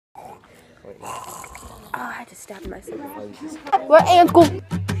Oh, I had to stab myself. We're in school.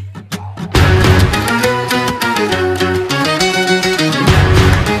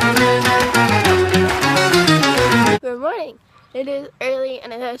 Good morning. It is early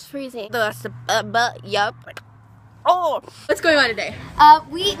and it is freezing. Yup. Oh, what's going on today?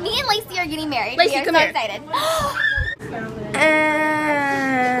 Me and Lacey are getting married. Lacey, we are come so here. excited.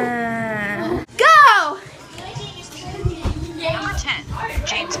 Go! Number 10,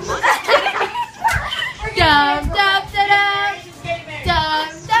 James Wood. Dum dum da dum. Dum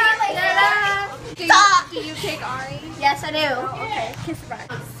dum da dum. Do you take Ari? Yes, I do. Okay, kiss the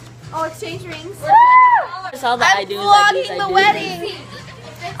bride. Oh, exchange rings. That's all that I I'm do. vlogging the wedding.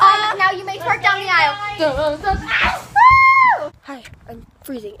 Now you may twerk down the aisle. Hi, I'm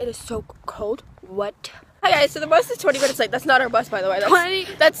freezing. It is so cold. What? Hi guys, so the bus is 20 minutes late. That's not our bus, by the way.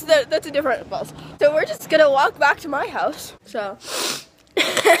 That's a different bus. So we're just gonna walk back to my house. So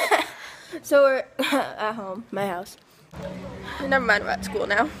we're at home, my house. Never mind, we're at school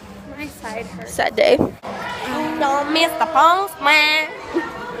now. My side hurts. Sad day. Don't miss the postman.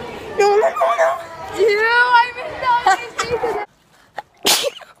 No.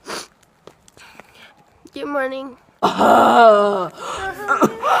 Good morning. I'm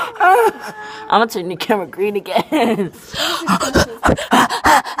gonna turn the camera green again.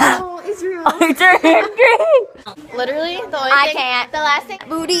 Oh, it's real. I turned green. Literally, the only I thing. can't. The last thing.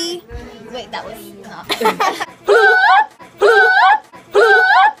 Booty. Wait, that was enough.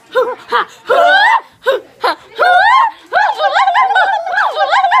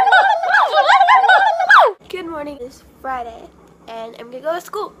 Good morning. It's Friday, and I'm gonna go to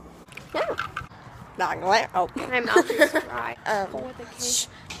school. Yeah. Not gonna let. Oh, My mouth is dry.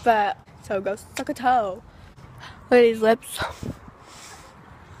 But so go suck a toe. Look at these lips.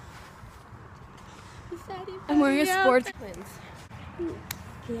 I'm wearing a sports.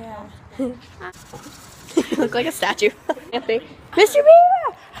 Yeah. You look like a statue. Anthony. Mr.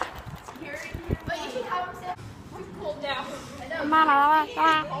 Beaver!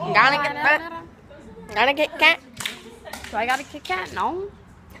 Gotta get cat. Do I gotta kick cat? No.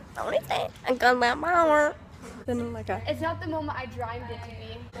 Only thing. I'm gonna let my Then like a It's not the moment I dreamed it to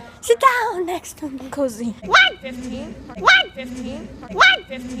be. sit down next to me. Cozy. 1:15. 1:15.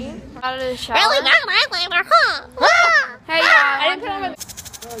 1:15. Out of the shower. Really not eyeliner, huh? Hey, y'all. I didn't put on my.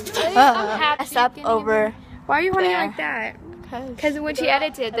 Messed up over. Why are you running there. like that? Because when she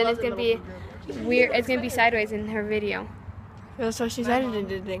edits it, then it's gonna be weird. It's gonna be sideways in her video. That's what she's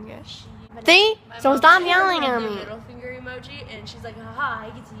edited it in English. See? So stop yelling at me. Middle finger emoji, and she's like, haha, I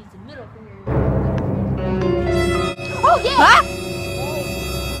get to use the middle finger. Oh yeah!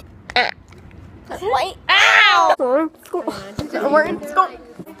 Wait. Ow! We're in school.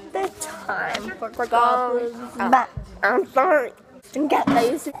 The time for goblins. I'm sorry. Get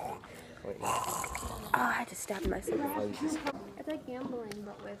lazy. Oh, I had to stab myself. It's like gambling,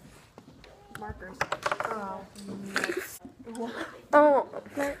 but with markers. Oh. Oh.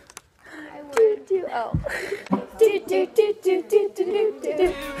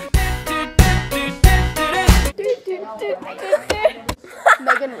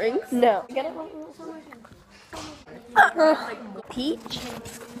 Megan rings? No. Peach?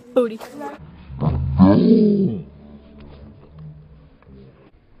 Booty.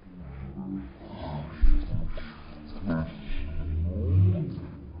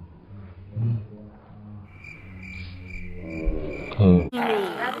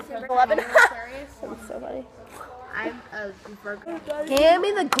 That's 11. That's so funny. I'm a burger. Hand me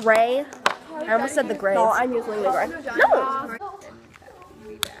the gray. I almost said the gray. No, I'm using the gray.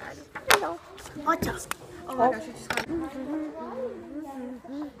 No. What else? Oh my gosh, I just got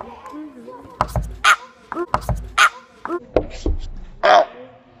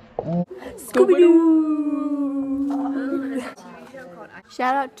Scooby-Doo.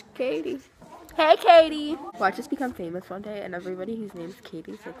 Shout out to Katie. Hey, Katie. Watch us become famous one day, and everybody whose name's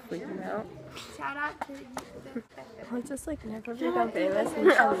Katie's like freaking out. shout out to Let's just like never become famous and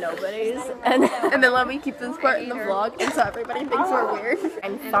become nobodies, and then let me keep this part in the vlog, and so everybody thinks we're weird.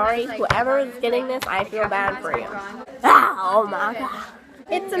 I'm sorry, whoever is getting this, I feel bad for you. Ah, oh my god.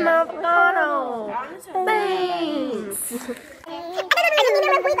 It's an avocado. Thanks. 2 seconds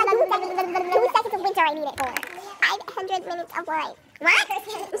of winter I need it for. 500 minutes of life. What?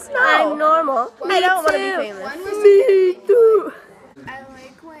 I'm normal. I don't want to be famous. Me too. I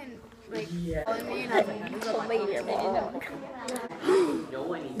like when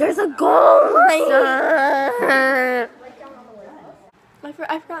There's a goal. I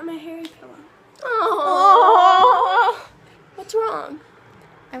forgot my hair. Oh. What's wrong?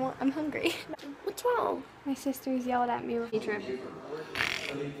 I'm hungry. What's wrong? My sisters yelled at me with the trip.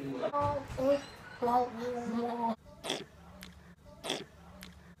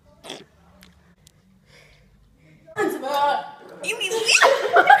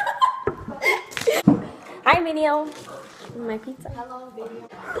 Hi, video. My pizza. Hello, video.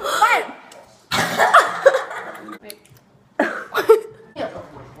 What?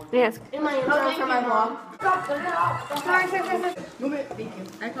 Yes. In my intro for my vlog.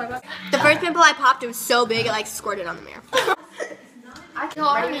 The first pimple I popped, it was so big it like squirted on the mirror. I call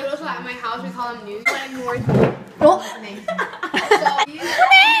our noodles at my house. We call them noodles. Like North. I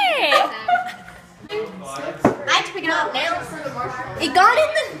had to pick it up now. It got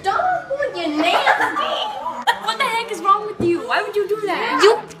in the dog, you nasty. What the heck is wrong with you? Why would you do that?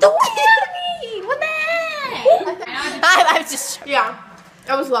 You don't get out of me. What the heck? I was just, yeah.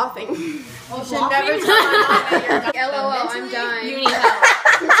 I was laughing. You should never tell my mom that you're done. LOL, I'm done. You need help.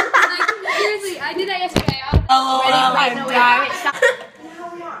 Like, seriously, I did that yesterday. LOL, I'm done.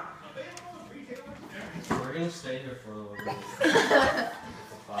 We're gonna stay here for a little bit.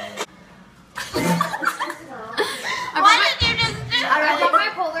 I brought my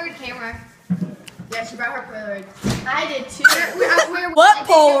Polaroid camera. Yeah, she brought her Polaroid. I did too. What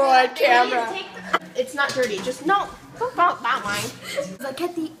Polaroid camera? It's not dirty. Just no. Don't that mine. Look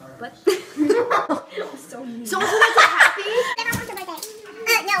at the butt. So wasn't that happy? Whatever I want for my birthday.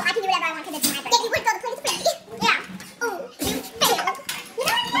 No, I can do whatever I want because it's my birthday. Yeah, you would go to Planet Freddy. Yeah. Ooh, you fail. You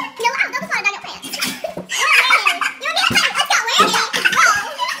know what? No, I'll go before I got your pants. You want me to play? Let's go.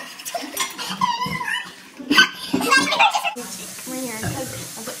 Where are you?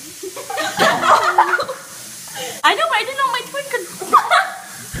 I know, I didn't know my twin could.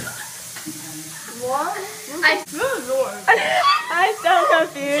 What? I- I'm so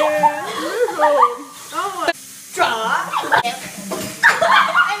confused. Oh my. Drop.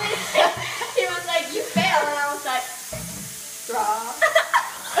 And then he was like, you failed. And I was like, drop.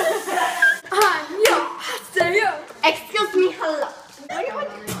 Excuse me, hello.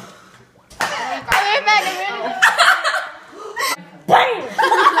 Bam!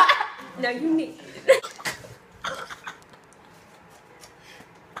 No, you need.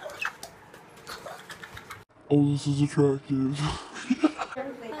 Oh, this is attractive.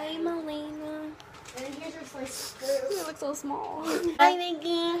 Hi, Melina. And here's your slice. You look so small. Hi,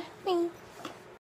 Nikki.